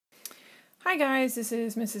Hi guys, this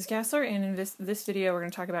is Mrs. Gassler, and in this video we're going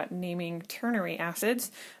to talk about naming ternary acids.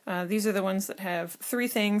 These are the ones that have three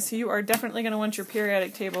things. You are definitely going to want your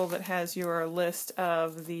periodic table that has your list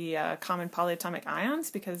of the common polyatomic ions,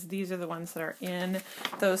 because these are the ones that are in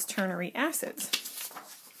those ternary acids.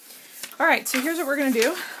 Alright, so here's what we're going to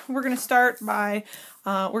do. We're going to start by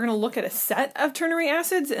we're going to look at a set of ternary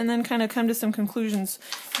acids and then kind of come to some conclusions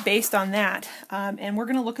based on that. And we're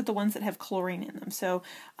going to look at the ones that have chlorine in them. So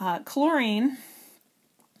chlorine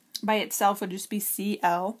by itself would just be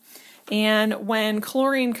Cl. And when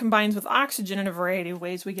chlorine combines with oxygen in a variety of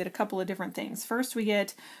ways, we get a couple of different things. First we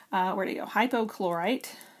get, where do you go? Hypochlorite.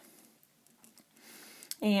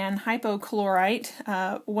 And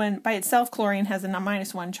hypochlorite, when by itself chlorine has a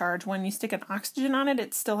 -1 charge. When you stick an oxygen on it,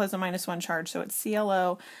 it still has a -1 charge. So it's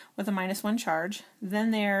ClO with a -1 charge.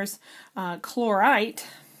 Then there's chlorite,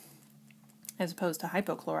 as opposed to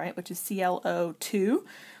hypochlorite, which is ClO2,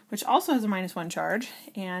 which also has a -1 charge.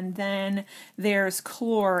 And then there's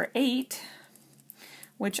chlorate,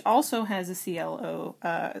 which also has a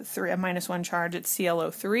ClO3, a -1 charge. It's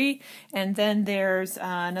ClO3. And then there's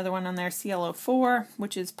another one on there, ClO4,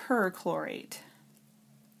 which is perchlorate.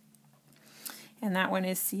 And that one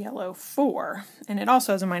is ClO4. And it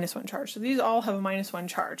also has a -1 charge. So these all have a -1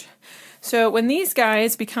 charge. So when these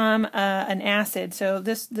guys become an acid, so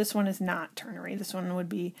this one is not ternary. This one would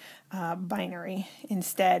be binary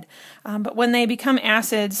instead. But when they become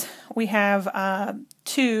acids, we have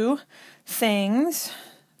two things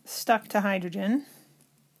stuck to hydrogen.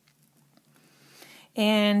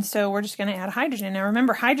 And so we're just going to add hydrogen. Now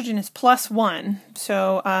remember, hydrogen is +1,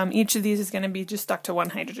 so each of these is going to be just stuck to one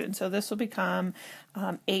hydrogen. So this will become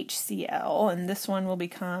HCl, and this one will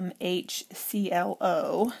become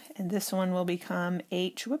HClO, and this one will become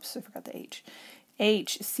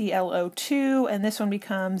HClO2, and this one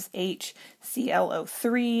becomes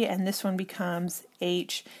HClO3, and this one becomes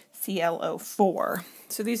HClO4.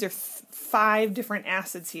 So these are 5 different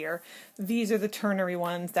acids here. These are the ternary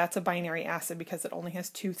ones. That's a binary acid because it only has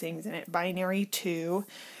 2 things in it. Binary 2.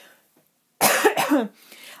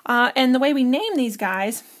 And the way we name these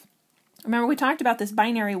guys, remember we talked about this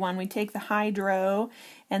binary one. We take the hydro,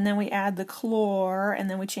 and then we add the chlor, and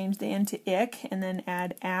then we change the N to ic, and then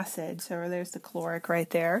add acid. So there's the chloric right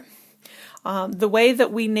there. The way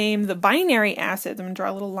that we name the binary acids, I'm going to draw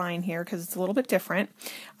a little line here because it's a little bit different.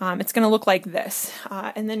 It's going to look like this.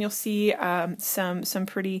 And then you'll see some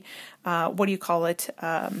pretty, what do you call it,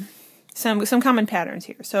 some common patterns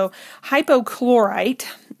here. So hypochlorite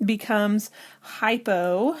becomes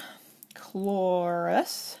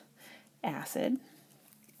hypochlorous acid.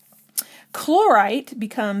 Chlorite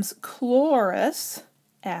becomes chlorous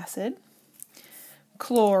acid.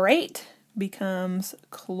 Chlorate becomes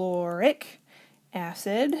chloric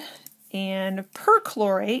acid, and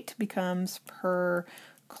perchlorate becomes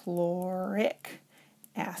perchloric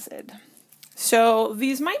acid. So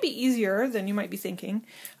these might be easier than you might be thinking.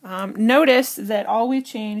 Notice that all we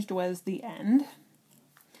changed was the end,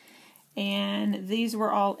 and these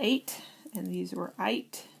were all 8, and these were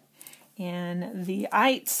ite, and the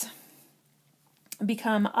ites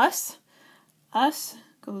become us. Us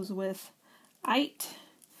goes with ite,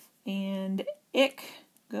 and ic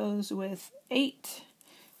goes with 8.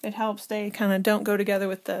 It helps they kind of don't go together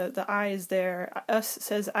with the I's there. Us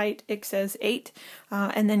says ite, ic says 8.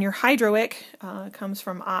 And then your hydroic comes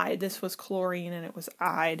from ide. This was chlorine and it was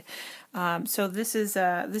ide. So this is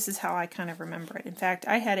how I kind of remember it. In fact,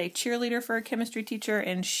 I had a cheerleader for a chemistry teacher,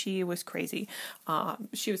 and she was crazy.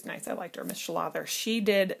 She was nice. I liked her, Miss Schlother. She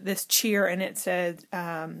did this cheer, and it said,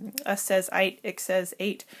 us says ite, ic says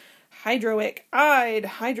 8. Hydroic ide,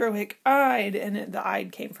 and the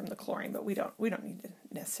ide came from the chlorine, but we don't need to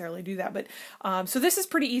necessarily do that. But so this is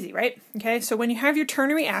pretty easy, right? Okay, so when you have your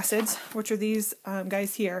ternary acids, which are these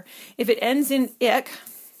guys here, if it ends in ic,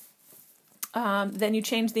 then you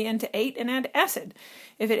change the N to 8 and add acid.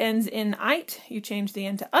 If it ends in ite, you change the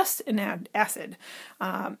N to us and add acid.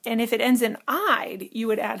 And if it ends in ide, you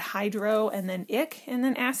would add hydro and then ic and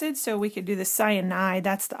then acid. So we could do the cyanide.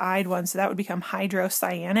 That's the ide one. So that would become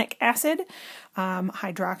hydrocyanic acid.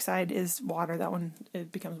 Hydroxide is water. That one,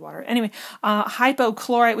 it becomes water. Anyway,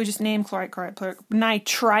 hypochlorite, we just named chlorite, chlorite.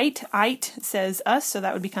 Nitrite, ite says us, so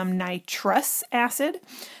that would become nitrous acid.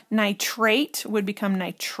 Nitrate would become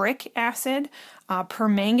nitric acid.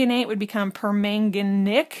 Permanganate would become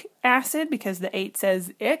permanganic acid because the 8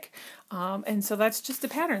 says ic. And so that's just a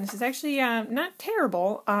pattern. This is actually not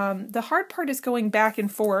terrible. The hard part is going back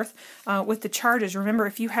and forth with the charges. Remember,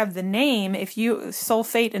 if you have the name, if you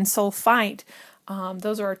sulfate and sulfite,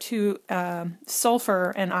 Those are our two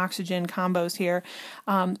sulfur and oxygen combos here.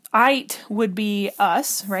 Ite would be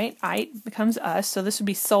us, right? Ite becomes us, so this would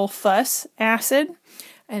be sulfus acid.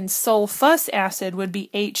 And sulfus acid would be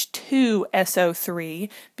H2SO3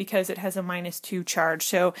 because it has a -2 charge.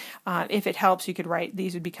 So if it helps, you could write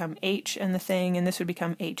these would become H and the thing, and this would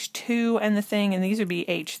become H2 and the thing, and these would be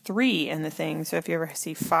H3 and the thing. So if you ever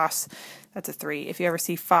see that's a 3. If you ever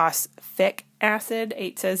see phosphic acid,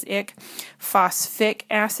 8 says ick, phosphic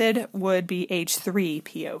acid would be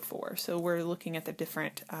H3PO4. So we're looking at the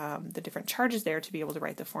different charges there to be able to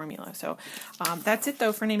write the formula. So that's it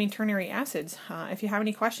though for naming ternary acids. If you have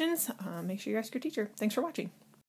any questions, make sure you ask your teacher. Thanks for watching.